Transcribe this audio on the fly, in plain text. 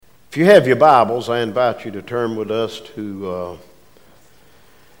If you have your Bibles, I invite you to turn with us to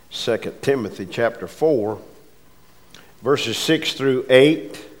 2 Timothy chapter 4, verses 6 through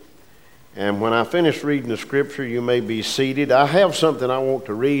 8. And when I finish reading the scripture, you may be seated. I have something I want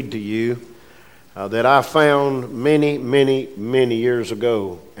to read to you that I found many years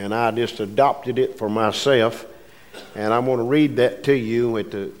ago, and I just adopted it for myself. And I want to read that to you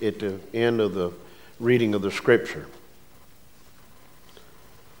at the end of the reading of the scripture.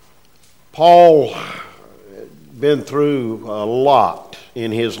 Paul been through a lot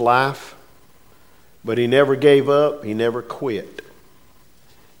in his life, but he never gave up, he never quit.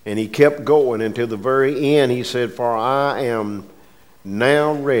 And he kept going until the very end. He said, "For I am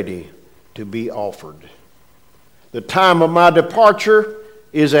now ready to be offered. The time of my departure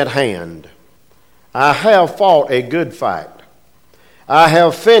is at hand. I have fought a good fight. I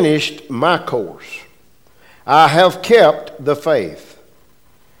have finished my course. I have kept the faith.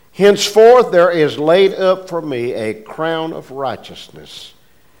 Henceforth there is laid up for me a crown of righteousness,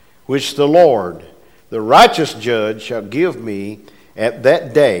 which the Lord, the righteous judge, shall give me at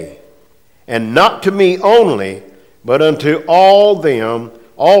that day, and not to me only, but unto all them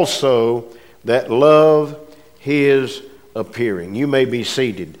also that love his appearing." You may be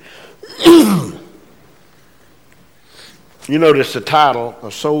seated. You notice the title,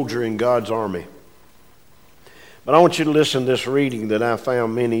 "A Soldier in God's Army." But I want you to listen to this reading that I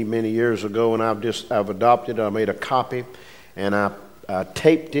found many years ago, and I've adopted it. I made a copy, and I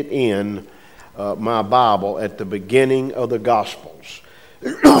taped it in my Bible at the beginning of the Gospels.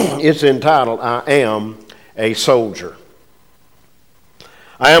 It's entitled, "I Am a Soldier."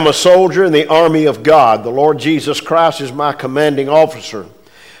 I am a soldier in the army of God. The Lord Jesus Christ is my commanding officer.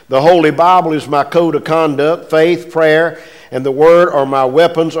 The Holy Bible is my code of conduct. Faith, prayer, and the Word are my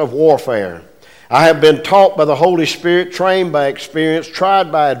weapons of warfare. I have been taught by the Holy Spirit, trained by experience, tried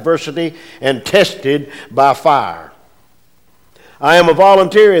by adversity, and tested by fire. I am a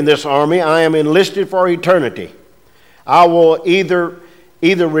volunteer in this army. I am enlisted for eternity. I will either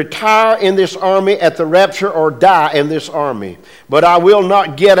retire in this army at the rapture or die in this army. But I will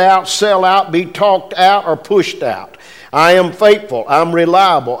not get out, sell out, be talked out, or pushed out. I am faithful, I'm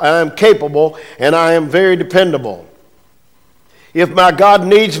reliable, I am capable, and I am very dependable. If my God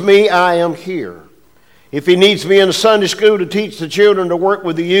needs me, I am here. If he needs me in Sunday school to teach the children, to work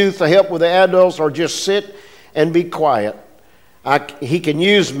with the youth, to help with the adults, or just sit and be quiet, he can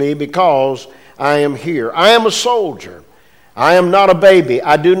use me because I am here. I am a soldier. I am not a baby.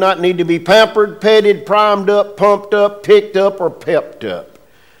 I do not need to be pampered, petted, primed up, pumped up, picked up, or pepped up.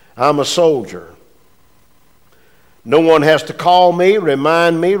 I'm a soldier. No one has to call me,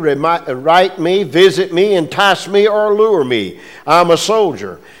 remind me, write me, visit me, entice me, or lure me. I'm a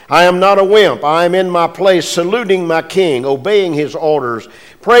soldier. I am not a wimp. I am in my place, saluting my king, obeying his orders,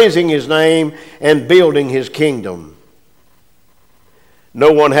 praising his name, and building his kingdom.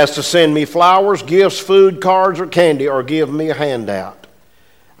 No one has to send me flowers, gifts, food, cards, or candy, or give me a handout.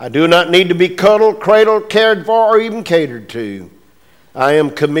 I do not need to be cuddled, cradled, cared for, or even catered to. I am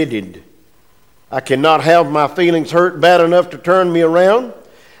committed. I cannot have my feelings hurt bad enough to turn me around.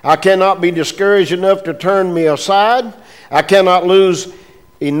 I cannot be discouraged enough to turn me aside. I cannot lose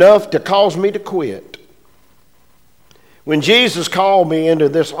enough to cause me to quit. When Jesus called me into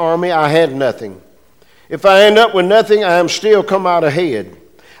this army, I had nothing. If I end up with nothing, I am still come out ahead.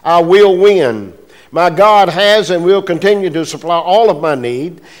 I will win. My God has and will continue to supply all of my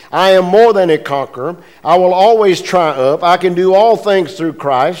need. I am more than a conqueror. I will always triumph. I can do all things through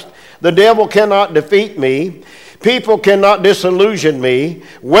Christ. The devil cannot defeat me. People cannot disillusion me.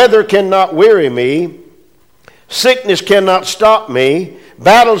 Weather cannot weary me. Sickness cannot stop me.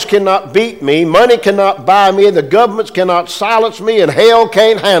 Battles cannot beat me. Money cannot buy me. The governments cannot silence me. And hell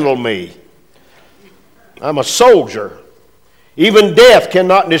can't handle me. I'm a soldier. Even death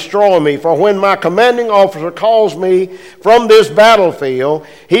cannot destroy me, for when my commanding officer calls me from this battlefield,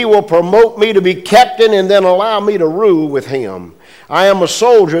 he will promote me to be captain and then allow me to rule with him. I am a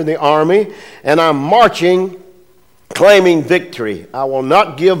soldier in the army, and I'm marching, claiming victory. I will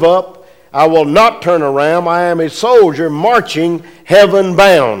not give up. I will not turn around. I am a soldier marching heaven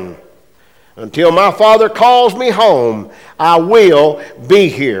bound. Until my Father calls me home, I will be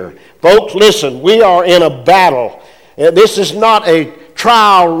here. Folks, listen, we are in a battle. This is not a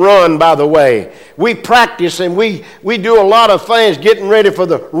trial run, by the way. We practice and we do a lot of things getting ready for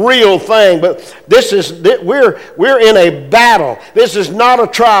the real thing, but we're in a battle. This is not a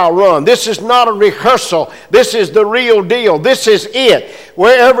trial run. This is not a rehearsal. This is the real deal. This is it.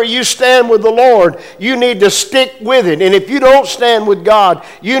 Wherever you stand with the Lord, you need to stick with it. And if you don't stand with God,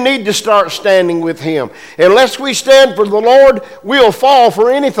 you need to start standing with Him. Unless we stand for the Lord, we'll fall for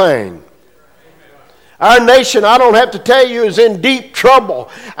anything. Our nation, I don't have to tell you, is in deep trouble.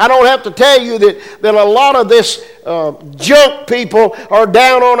 I don't have to tell you that a lot of this junk people are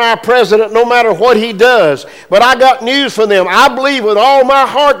down on our president no matter what he does. But I got news for them. I believe with all my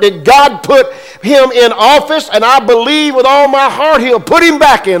heart that God put him in office, and I believe with all my heart He'll put him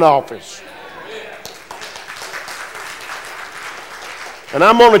back in office. And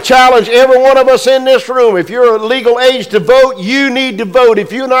I'm going to challenge every one of us in this room. If you're of legal age to vote, you need to vote.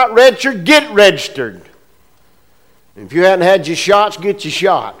 If you're not registered, get registered. If you hadn't had your shots, get your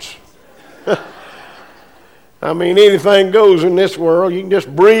shots. I mean, anything goes in this world. You can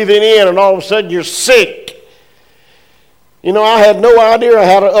just breathe it in and all of a sudden you're sick. You know, I had no idea I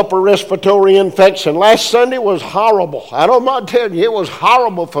had an upper respiratory infection. Last Sunday was horrible. I'm not telling you, it was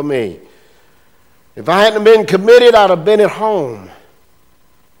horrible for me. If I hadn't been committed, I'd have been at home.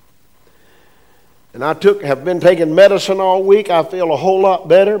 And I have been taking medicine all week. I feel a whole lot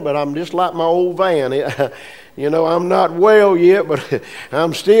better, but I'm just like my old van. You know, I'm not well yet, but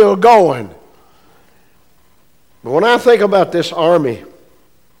I'm still going. But when I think about this army,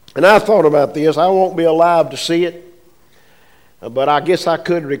 and I thought about this, I won't be alive to see it, but I guess I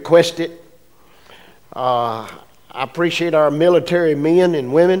could request it. I appreciate our military men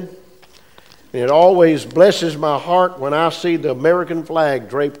and women. And it always blesses my heart when I see the American flag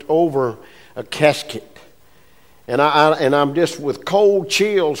draped over a casket. And I'm just with cold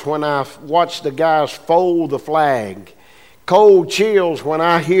chills when I watch the guys fold the flag. Cold chills when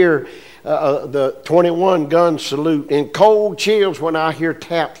I hear the 21 gun salute. And cold chills when I hear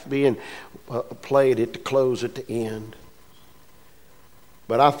taps being played at the close at the end.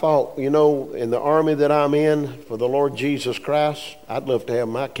 But I thought, you know, in the army that I'm in for the Lord Jesus Christ, I'd love to have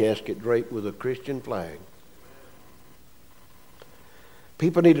my casket draped with a Christian flag.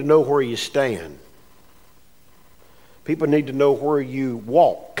 People need to know where you stand. People need to know where you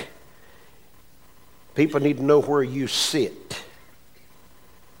walk. People need to know where you sit.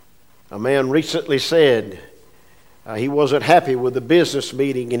 A man recently said he wasn't happy with the business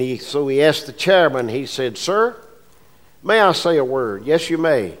meeting, and so he asked the chairman, he said, "Sir, may I say a word?" "Yes, you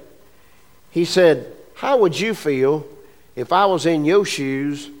may." He said, "How would you feel if I was in your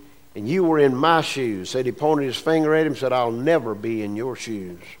shoes and you were in my shoes?" Said he pointed his finger at him and said, "I'll never be in your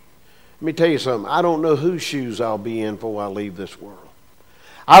shoes." Let me tell you something. I don't know whose shoes I'll be in before I leave this world.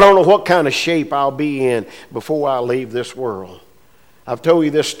 I don't know what kind of shape I'll be in before I leave this world. I've told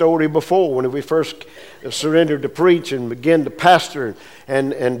you this story before when we first surrendered to preach and began to pastor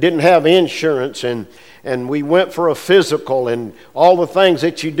and didn't have insurance and we went for a physical and all the things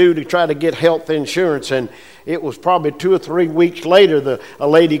that you do to try to get health insurance. And it was probably 2 or 3 weeks later, a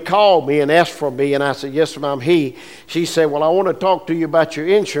lady called me and asked for me, and I said, "Yes, ma'am." She said, "Well, I want to talk to you about your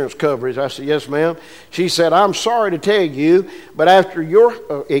insurance coverage." I said, "Yes, ma'am." She said, "I'm sorry to tell you, but after your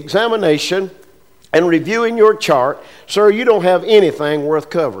examination and reviewing your chart, sir, you don't have anything worth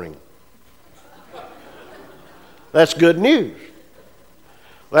covering." That's good news.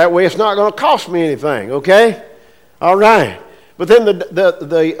 That way it's not going to cost me anything, okay? All right. But then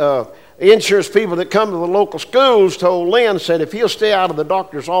the insurance people that come to the local schools told Lynn, said, if he'll stay out of the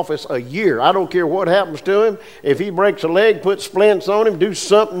doctor's office a year, I don't care what happens to him. If he breaks a leg, put splints on him, do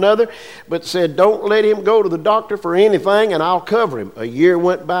something other. But said, don't let him go to the doctor for anything and I'll cover him. A year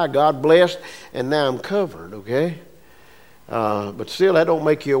went by, God blessed, and now I'm covered, okay? But still, that don't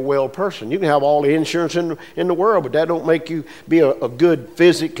make you a well person. You can have all the insurance in the world, but that don't make you be a good,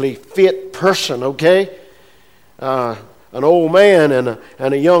 physically fit person, okay? An old man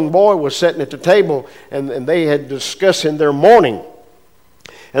and a young boy was sitting at the table, and they had discussing their morning.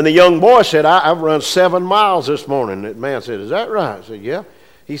 And the young boy said, I've run 7 miles this morning. That man said, is that right? I said, yeah.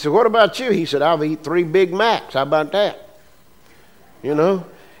 He said, what about you? He said, I've eaten 3 Big Macs. How about that? You know?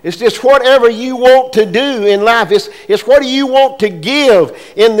 It's just whatever you want to do in life. It's what do you want to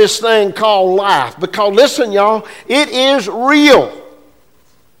give in this thing called life. Because listen, y'all, it is real.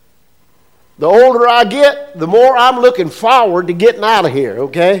 The older I get, the more I'm looking forward to getting out of here,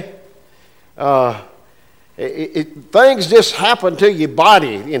 okay? Things just happen to your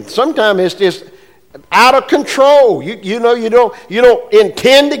body. And sometimes it's just out of control. You know, you don't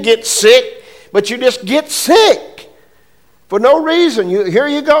intend to get sick, but you just get sick. For no reason. Here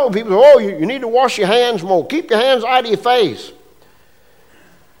you go. People say, oh, you need to wash your hands more. Keep your hands out of your face.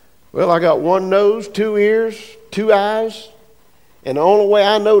 Well, I got one nose, 2 ears, 2 eyes, and the only way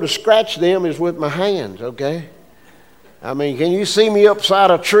I know to scratch them is with my hands, okay? I mean, can you see me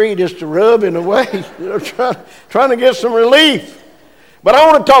upside a tree just rubbing away, trying to get some relief? But I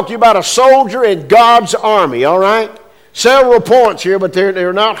want to talk to you about a soldier in God's army, all right? Several points here, but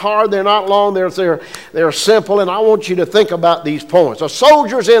they're not hard, they're not long, they're simple, and I want you to think about these points. A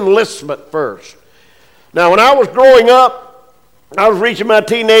soldier's enlistment first. Now, when I was growing up, I was reaching my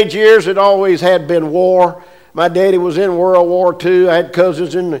teenage years, it always had been war. My daddy was in World War II. I had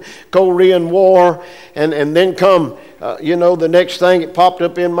cousins in the Korean War. And then come, the next thing that popped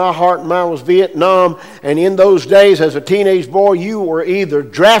up in my heart and mind was Vietnam. And in those days, as a teenage boy, you were either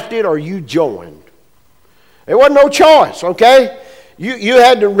drafted or you joined. There wasn't no choice, okay? You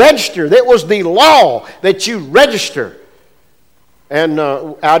had to register. That was the law that you register. And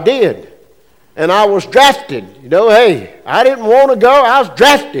I did. And I was drafted. Hey, I didn't want to go. I was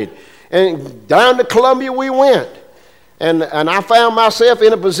drafted. And down to Columbia we went. And I found myself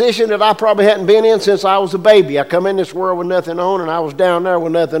in a position that I probably hadn't been in since I was a baby. I come in this world with nothing on, and I was down there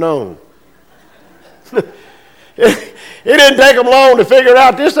with nothing on. It didn't take them long to figure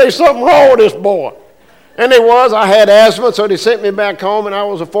out there's something wrong with this boy. And there was. I had asthma, so they sent me back home, and I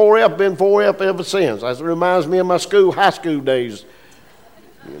was a 4F, been 4F ever since. That reminds me of my high school days.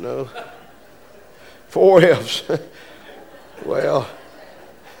 4 Fs. Well,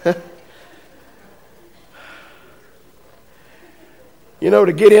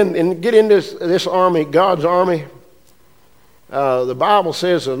 to get in this army, God's army, the Bible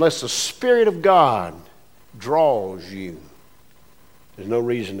says unless the Spirit of God draws you, there's no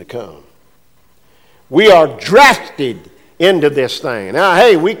reason to come. We are drafted into this thing. Now,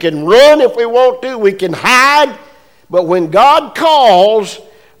 hey, we can run if we want to. We can hide. But when God calls,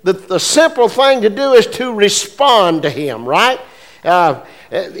 the simple thing to do is to respond to Him, right?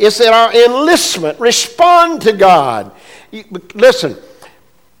 It's in our enlistment. Respond to God. Listen,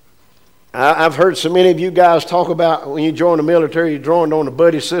 I've heard so many of you guys talk about when you join the military, you joined on the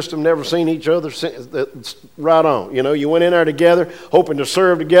buddy system, never seen each other. Right on. You went in there together, hoping to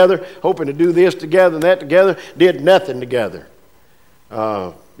serve together, hoping to do this together and that together, did nothing together.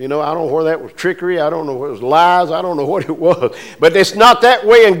 I don't know whether that was trickery. I don't know whether it was lies. I don't know what it was. But it's not that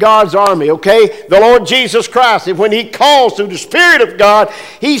way in God's army, okay? The Lord Jesus Christ, and when He calls through the Spirit of God,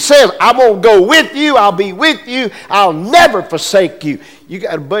 He says, I'm going to go with you. I'll be with you. I'll never forsake you. You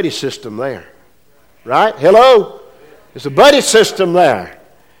got a buddy system there, right? Hello? There's a buddy system there.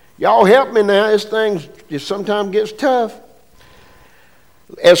 Y'all help me now. This thing sometimes gets tough.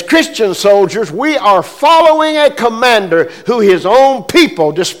 As Christian soldiers, we are following a commander who his own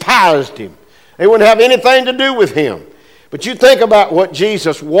people despised him. They wouldn't have anything to do with him. But you think about what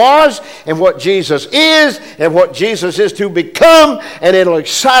Jesus was and what Jesus is and what Jesus is to become, and it'll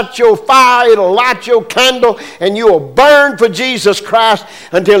excite your fire, it'll light your candle, and you will burn for Jesus Christ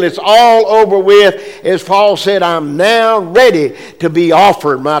until it's all over with. As Paul said, I'm now ready to be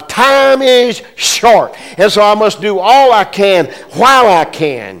offered. My time is short, and so I must do all I can while I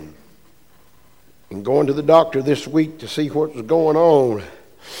can. And going to the doctor this week to see what was going on,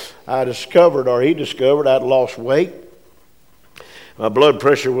 he discovered I'd lost weight. My blood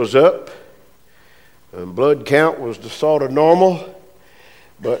pressure was up. Blood count was sort of normal.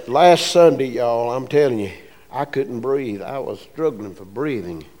 But last Sunday, y'all, I'm telling you, I couldn't breathe. I was struggling for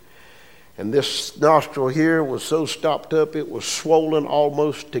breathing. And this nostril here was so stopped up, it was swollen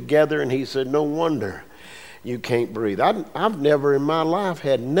almost together. And he said, no wonder you can't breathe. I've never in my life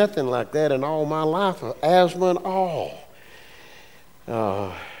had nothing like that in all my life, asthma and all.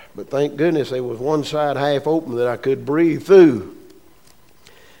 But thank goodness there was one side half open that I could breathe through.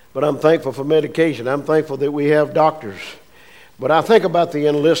 But I'm thankful for medication. I'm thankful that we have doctors. But I think about the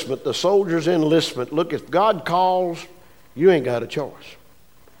enlistment, the soldier's enlistment. Look, if God calls, you ain't got a choice.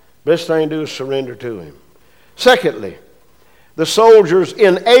 Best thing to do is surrender to Him. Secondly, the soldier's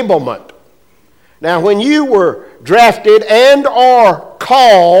enablement. Now, when you were drafted and or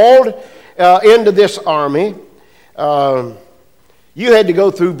called into this army, you had to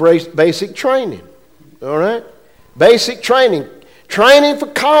go through basic training. All right? Basic training. Training for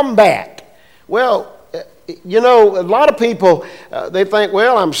combat. Well, a lot of people, they think,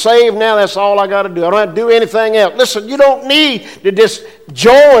 well, I'm saved now, that's all I got to do. I don't have to do anything else. Listen, you don't need to just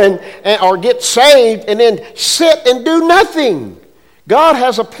join or get saved and then sit and do nothing. God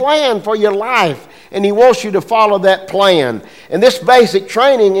has a plan for your life, and He wants you to follow that plan. And this basic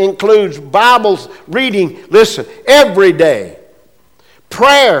training includes Bible reading, listen, every day.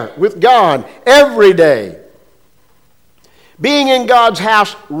 Prayer with God every day. Being in God's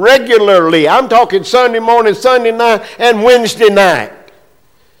house regularly. I'm talking Sunday morning, Sunday night, and Wednesday night.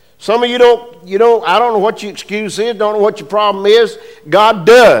 Some of you don't, I don't know what your excuse is, don't know what your problem is. God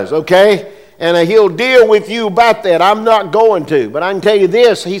does, okay? And He'll deal with you about that. I'm not going to. But I can tell you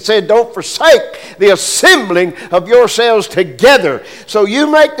this. He said, don't forsake the assembling of yourselves together. So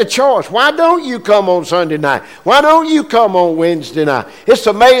you make the choice. Why don't you come on Sunday night? Why don't you come on Wednesday night? It's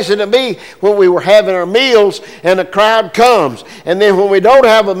amazing to me when we were having our meals and the crowd comes. And then when we don't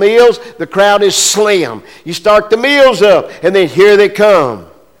have our meals, the crowd is slim. You start the meals up and then here they come.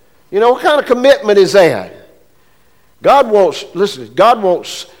 You know, what kind of commitment is that? God wants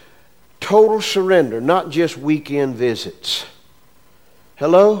total surrender, not just weekend visits.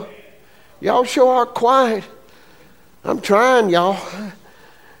 Hello? Y'all sure are quiet. I'm trying, y'all.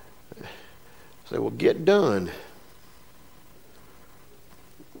 Say, well, get done.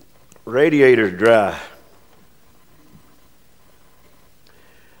 Radiator's dry.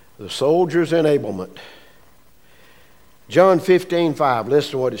 The soldier's enablement. John 15:5.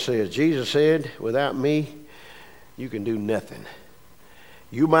 Listen to what it says. Jesus said, without me, you can do nothing.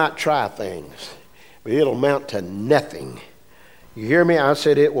 You might try things, but it'll amount to nothing. You hear me? I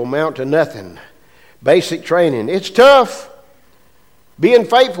said it will amount to nothing. Basic training. It's tough. Being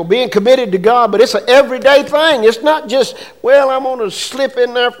faithful, being committed to God, but it's an everyday thing. It's not just, well, I'm going to slip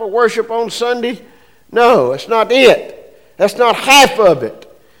in there for worship on Sunday. No, that's not it. That's not half of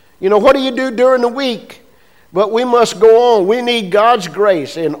it. You know, what do you do during the week? But we must go on. We need God's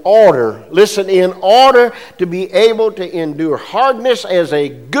grace in order, listen, in order to be able to endure hardness as a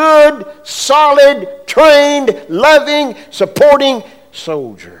good, solid, trained, loving, supporting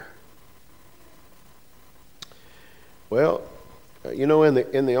soldier. Well, you know,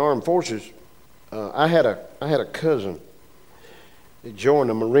 in the armed forces, I had a cousin that joined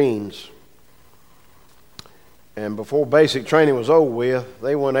the Marines, and before basic training was over with,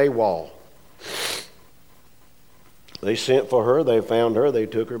 they went AWOL. They sent for her, they found her, they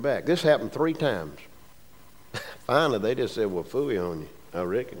took her back. This happened 3 times. Finally, they just said, well, phooey on you. I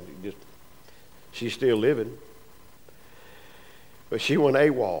reckon. She's still living. But she went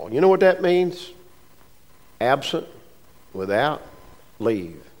AWOL. You know what that means? Absent without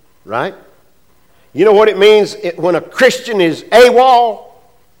leave. Right? You know what it means when a Christian is AWOL?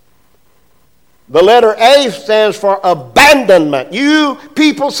 The letter A stands for abandonment. You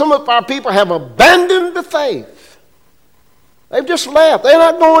people, some of our people have abandoned the faith. They've just left. They're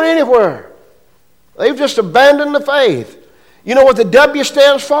not going anywhere. They've just abandoned the faith. You know what the W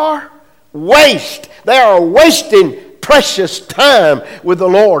stands for? Waste. They are wasting precious time with the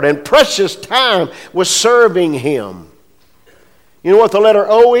Lord and precious time with serving Him. You know what the letter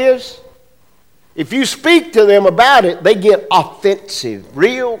O is? If you speak to them about it, they get offensive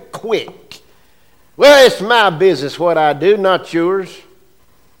real quick. Well, it's my business what I do, not yours.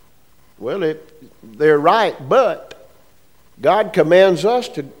 Well, they're right, but God commands us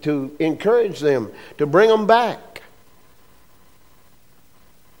to encourage them, to bring them back.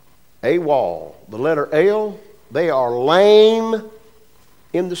 AWOL, the letter L, they are lame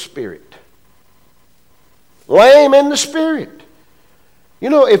in the spirit. Lame in the spirit. You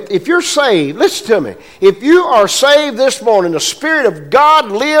know, if you're saved, listen to me. If you are saved this morning, the Spirit of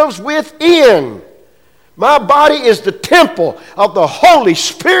God lives within. My body is the temple of the Holy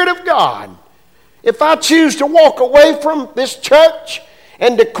Spirit of God. If I choose to walk away from this church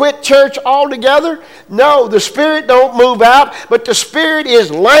and to quit church altogether, no, the Spirit don't move out, but the Spirit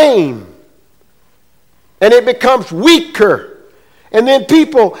is lame. And it becomes weaker. And then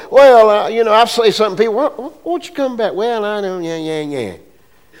people, I say something, people, won't you come back? Well, I don't, yeah.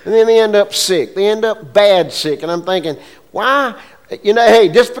 And then they end up sick. They end up bad sick. And I'm thinking, why? You know, hey,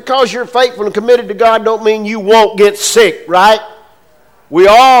 just because you're faithful and committed to God don't mean you won't get sick, right? We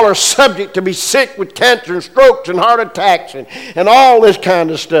all are subject to be sick with cancer and strokes and heart attacks and all this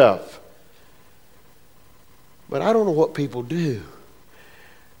kind of stuff. But I don't know what people do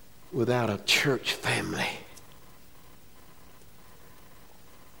without a church family.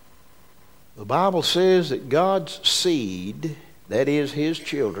 The Bible says that God's seed, that is His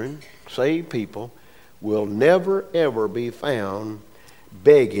children, saved people, will never ever be found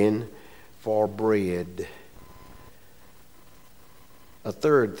begging for bread. A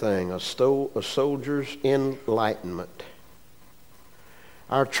third thing, a soldier's enlightenment.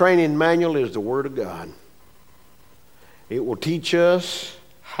 Our training manual is the Word of God. It will teach us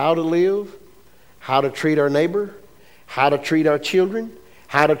how to live, how to treat our neighbor, how to treat our children,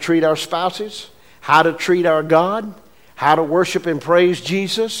 how to treat our spouses, how to treat our God, how to worship and praise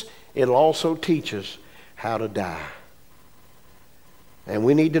Jesus. It'll also teach us how to die. And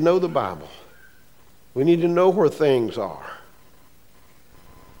we need to know the Bible. We need to know where things are.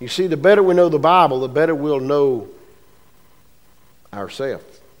 You see, the better we know the Bible, the better we'll know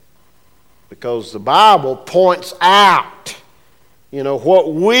ourselves. because the Bible points out,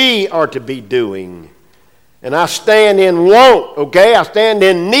 what we are to be doing. And I stand in want, okay? I stand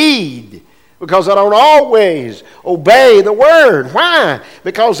in need because I don't always obey the Word. Why?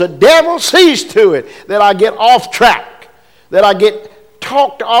 Because the devil sees to it that I get off track, that I get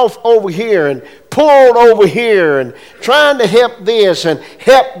talked off over here and pulled over here and trying to help this and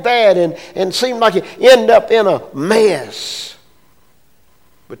help that and seem like you end up in a mess.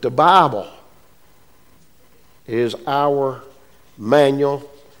 But the Bible is our manual,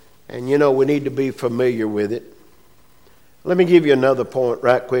 and we need to be familiar with it. Let me give you another point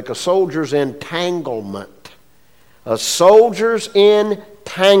right quick. A soldier's entanglement. A soldier's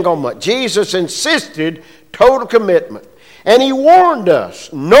entanglement. Jesus insisted total commitment. And he warned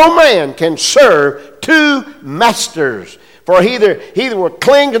us, no man can serve two masters, for he either will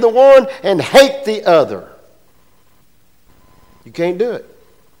cling to the one and hate the other. You can't do it.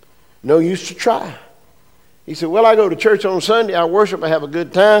 No use to try. He said, well, I go to church on Sunday, I worship, I have a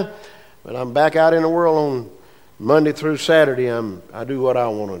good time, but I'm back out in the world on Monday through Saturday. I do what I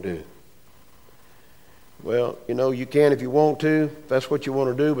want to do. Well, you can if you want to, if that's what you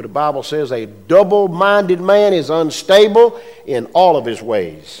want to do, but the Bible says a double-minded man is unstable in all of his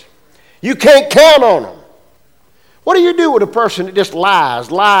ways. You can't count on him. What do you do with a person that just lies,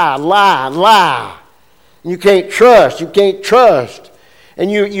 lie? You can't trust. And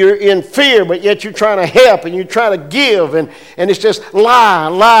you're in fear, but yet you're trying to help and you're trying to give, and it's just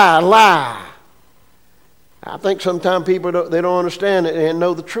lie. I think sometimes people they don't understand it and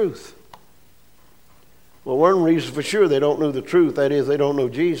know the truth. Well, one reason for sure they don't know the truth, that is, they don't know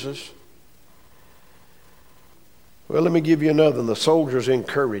Jesus. Well, let me give you another one, the soldier's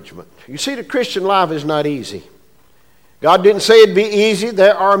encouragement. You see, the Christian life is not easy. God didn't say it'd be easy.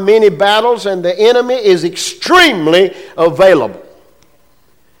 There are many battles, and the enemy is extremely available.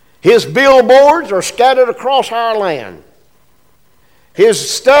 His billboards are scattered across our land.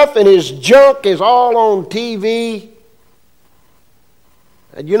 His stuff and his junk is all on TV.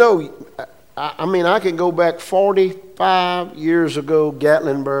 And I can go back 45 years ago,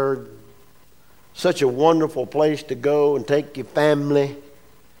 Gatlinburg. Such a wonderful place to go and take your family.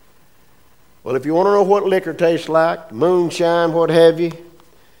 Well, if you want to know what liquor tastes like, moonshine, what have you,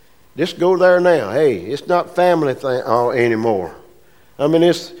 just go there now. Hey, it's not family thing anymore. I mean,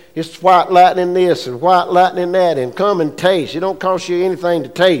 it's white lightning this and white lightning that, and come and taste. It don't cost you anything to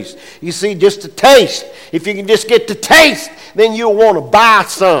taste. You see, just to taste. If you can just get to taste, then you'll want to buy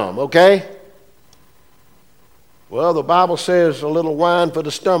some, okay? Well, the Bible says a little wine for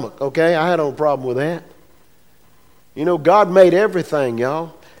the stomach, okay? I had no problem with that. God made everything,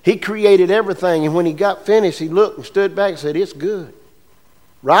 y'all. He created everything, and when he got finished, he looked and stood back and said, it's good.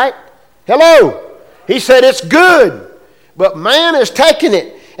 Right? Hello? He said, it's good. But man has taken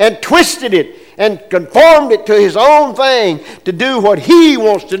it and twisted it and conformed it to his own thing to do what he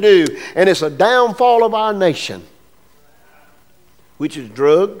wants to do. And it's a downfall of our nation, which is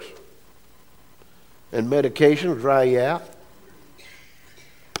drugs and medication dry you out.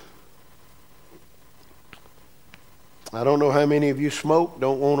 I don't know how many of you smoke,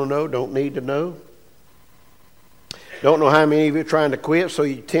 don't want to know, don't need to know. Don't know how many of you are trying to quit, so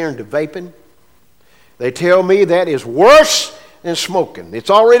you turn to vaping. They tell me that is worse than smoking. It's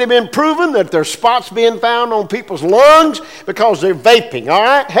already been proven that there's spots being found on people's lungs because they're vaping, all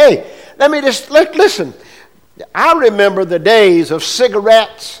right? Hey, listen. I remember the days of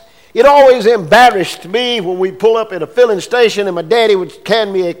cigarettes. It always embarrassed me when we pull up at a filling station and my daddy would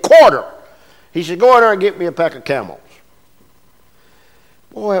hand me a quarter. He said, go in there and get me a pack of Camels.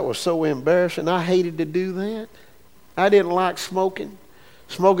 Boy, that was so embarrassing. I hated to do that. I didn't like smoking.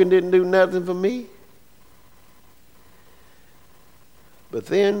 Smoking didn't do nothing for me. But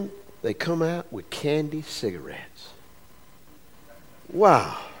then they come out with candy cigarettes.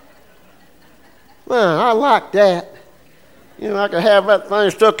 Wow. Man, I like that. I could have that thing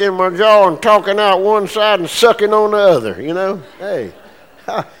stuck in my jaw and talking out one side and sucking on the other, Hey,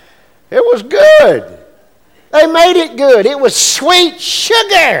 it was good. They made it good. It was sweet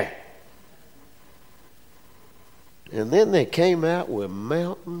sugar. And then they came out with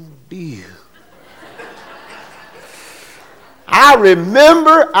Mountain Dew. I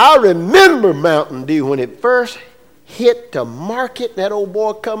remember Mountain Dew when it first hit the market. That old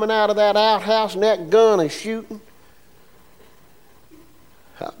boy coming out of that outhouse and that gun and shooting.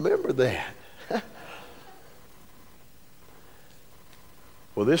 I remember that.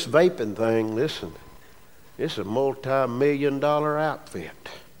 Well, this vaping thing, listen, it's a multi-million-dollar outfit.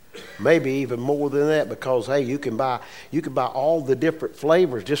 Maybe even more than that, because hey, you can buy all the different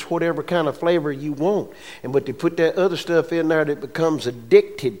flavors, just whatever kind of flavor you want. But they put that other stuff in there that becomes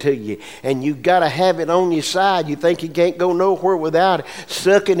addicted to you, and you got to have it on your side. You think you can't go nowhere without it,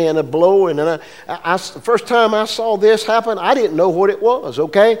 sucking and a blowing. And the first time I saw this happen, I didn't know what it was.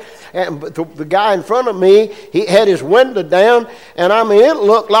 Okay, but the guy in front of me, he had his window down, and I mean, it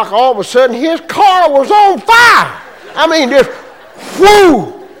looked like all of a sudden his car was on fire. I mean, just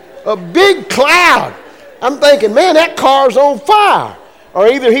whoo. A big cloud. I'm thinking, man, that car's on fire. Or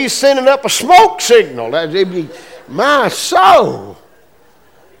either he's sending up a smoke signal. That'd be my soul.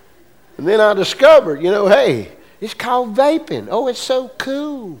 And then I discovered, hey, it's called vaping. Oh, it's so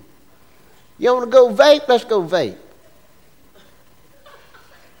cool. You want to go vape? Let's go vape.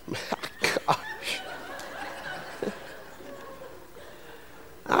 Gosh.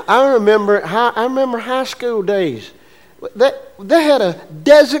 I remember high school days. They had a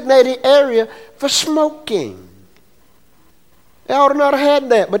designated area for smoking. They ought to not have had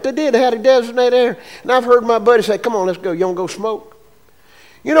that, but they did. They had a designated area. And I've heard my buddy say, come on, let's go. You want to go smoke?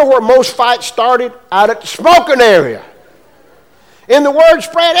 You know where most fights started? Out at the smoking area. And the word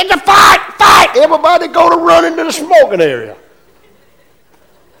spread, it's a fight, fight. Everybody go to run into the smoking area.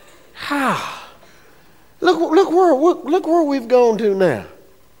 Look where we've gone to now.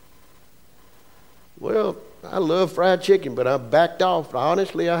 Well, I love fried chicken, but I've backed off.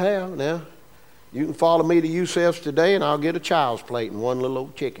 Honestly, I have now. You can follow me to Yusef's today, and I'll get a child's plate and one little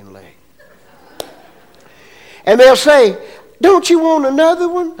old chicken leg. And they'll say, don't you want another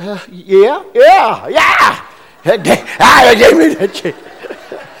one? Yeah. I gave me that chicken.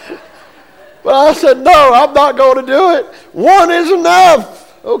 But I said, no, I'm not going to do it. One is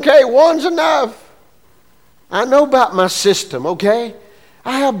enough. Okay, one's enough. I know about my system, okay?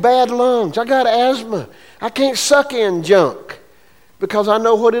 I have bad lungs. I got asthma. I can't suck in junk because I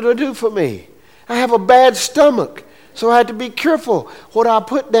know what it'll do for me. I have a bad stomach, so I have to be careful what I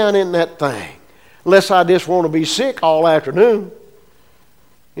put down in that thing, unless I just want to be sick all afternoon.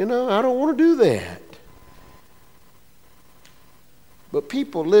 I don't want to do that. But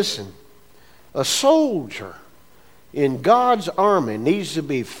people, listen. A soldier in God's army needs to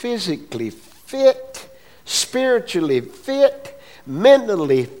be physically fit, spiritually fit,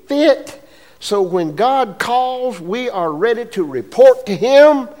 mentally fit, so when God calls, we are ready to report to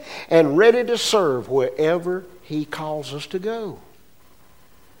Him and ready to serve wherever He calls us to go.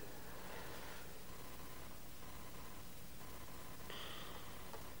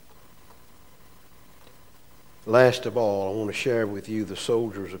 Last of all, I want to share with you the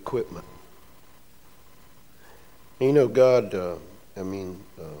soldier's equipment. God,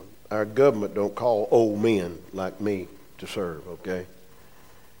 our government don't call old men like me to serve, okay?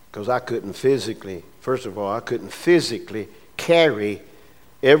 Because I couldn't physically carry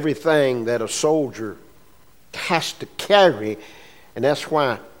everything that a soldier has to carry, and that's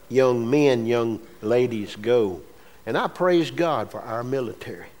why young men, young ladies go. And I praise God for our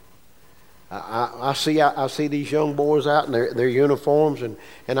military. I see these young boys out in their uniforms, and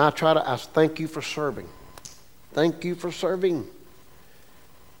I thank you for serving. Thank you for serving.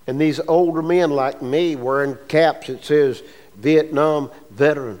 And these older men like me wearing caps that says Vietnam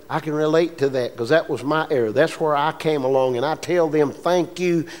veteran. I can relate to that because that was my era. That's where I came along, and I tell them thank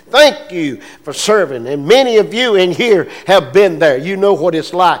you for serving. And many of you in here have been there. You know what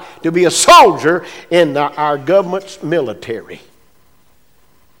it's like to be a soldier in our government's military.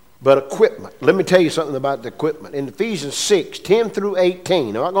 But equipment. Let me tell you something about the equipment. In Ephesians 6, 10 through 18.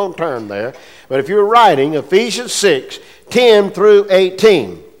 I'm not going to turn there. But if you're writing, Ephesians 6, 10 through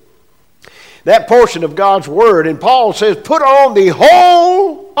 18. That portion of God's Word. And Paul says, put on the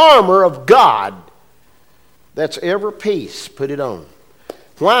whole armor of God. That's every piece. Put it on.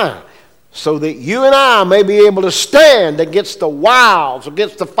 Why? So that you and I may be able to stand against the wiles,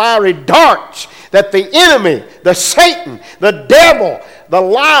 against the fiery darts that the enemy, the Satan, the devil, the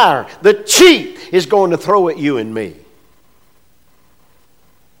liar, the cheat is going to throw at you and me.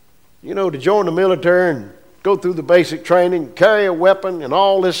 To join the military and go through the basic training, carry a weapon and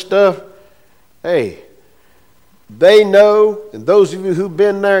all this stuff, hey, they know, and those of you who've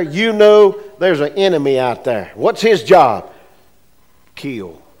been there, you know there's an enemy out there. What's his job?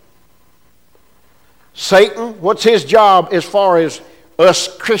 Kill. Satan, what's his job as far as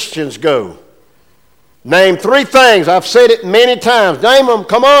us Christians go? Name 3 things. I've said it many times. Name them.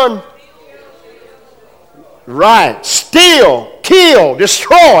 Come on. Right. Steal, kill,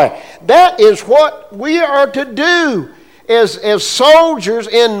 destroy. That is what we are to do as soldiers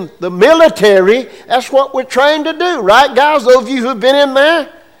in the military. That's what we're trained to do. Right, guys? Those of you who've been in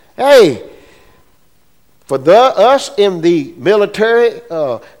there. Hey, For us in the military,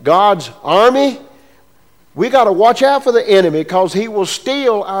 God's army, we got to watch out for the enemy because he will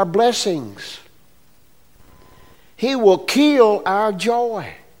steal our blessings. He will kill our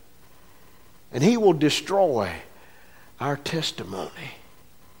joy. And he will destroy our testimony.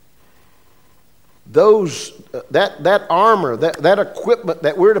 That armor, that equipment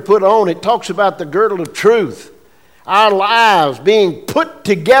that we're to put on, it talks about the girdle of truth. Our lives being put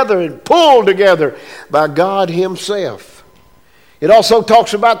together and pulled together by God himself. It also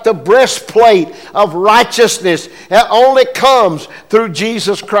talks about the breastplate of righteousness that only comes through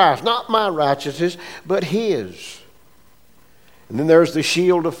Jesus Christ. Not my righteousness, but his. And then there's the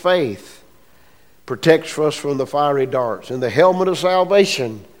shield of faith. Protects us from the fiery darts. And the helmet of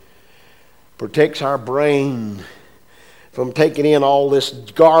salvation protects our brain from taking in all this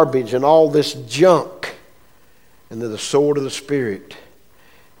garbage and all this junk. And then the sword of the Spirit,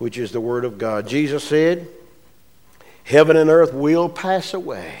 which is the Word of God. Jesus said, heaven and earth will pass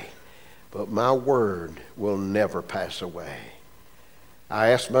away, but my word will never pass away. I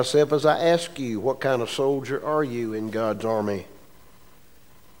ask myself as I ask you, what kind of soldier are you in God's army?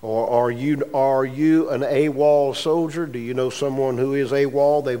 Or are you an AWOL soldier? Do you know someone who is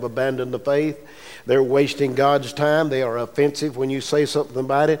AWOL? They've abandoned the faith. They're wasting God's time. They are offensive when you say something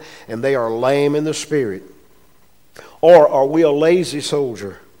about it. And they are lame in the spirit. Or are we a lazy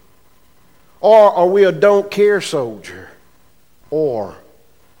soldier? Or are we a don't care soldier? Or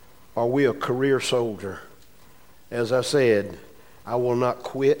are we a career soldier? As I said, I will not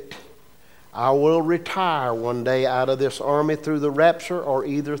quit. I will retire one day out of this army through the rapture or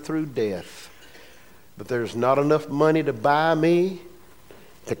either through death. But there's not enough money to buy me,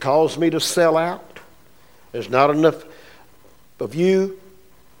 to cause me to sell out. There's not enough of you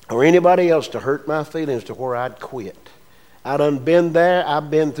or anybody else to hurt my feelings to where I'd quit. I done been there. I've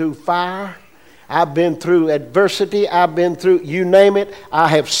been through fire. I've been through adversity. I've been through, you name it. I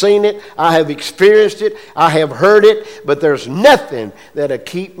have seen it. I have experienced it. I have heard it. But there's nothing that'll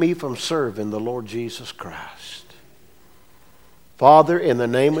keep me from serving the Lord Jesus Christ. Father, in the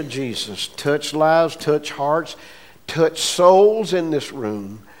name of Jesus, touch lives, touch hearts, touch souls in this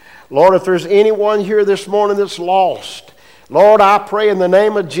room. Lord, if there's anyone here this morning that's lost, Lord, I pray in the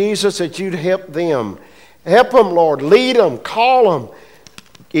name of Jesus that you'd help them. Help them, Lord. Lead them. Call them.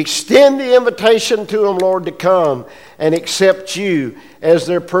 Extend the invitation to them, Lord, to come and accept you as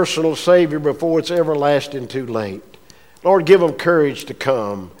their personal Savior before it's everlasting too late. Lord, give them courage to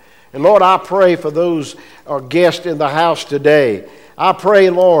come. And Lord, I pray for those our guests in the house today. I pray,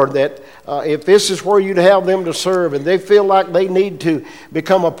 Lord, that if this is where you'd have them to serve and they feel like they need to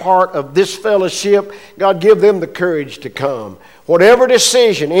become a part of this fellowship, God, give them the courage to come. Whatever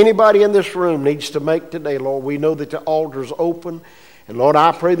decision anybody in this room needs to make today, Lord, we know that the altar is open. And Lord,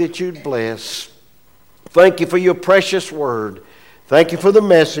 I pray that you'd bless. Thank you for your precious word. Thank you for the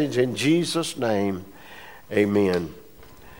message. In Jesus' name, amen.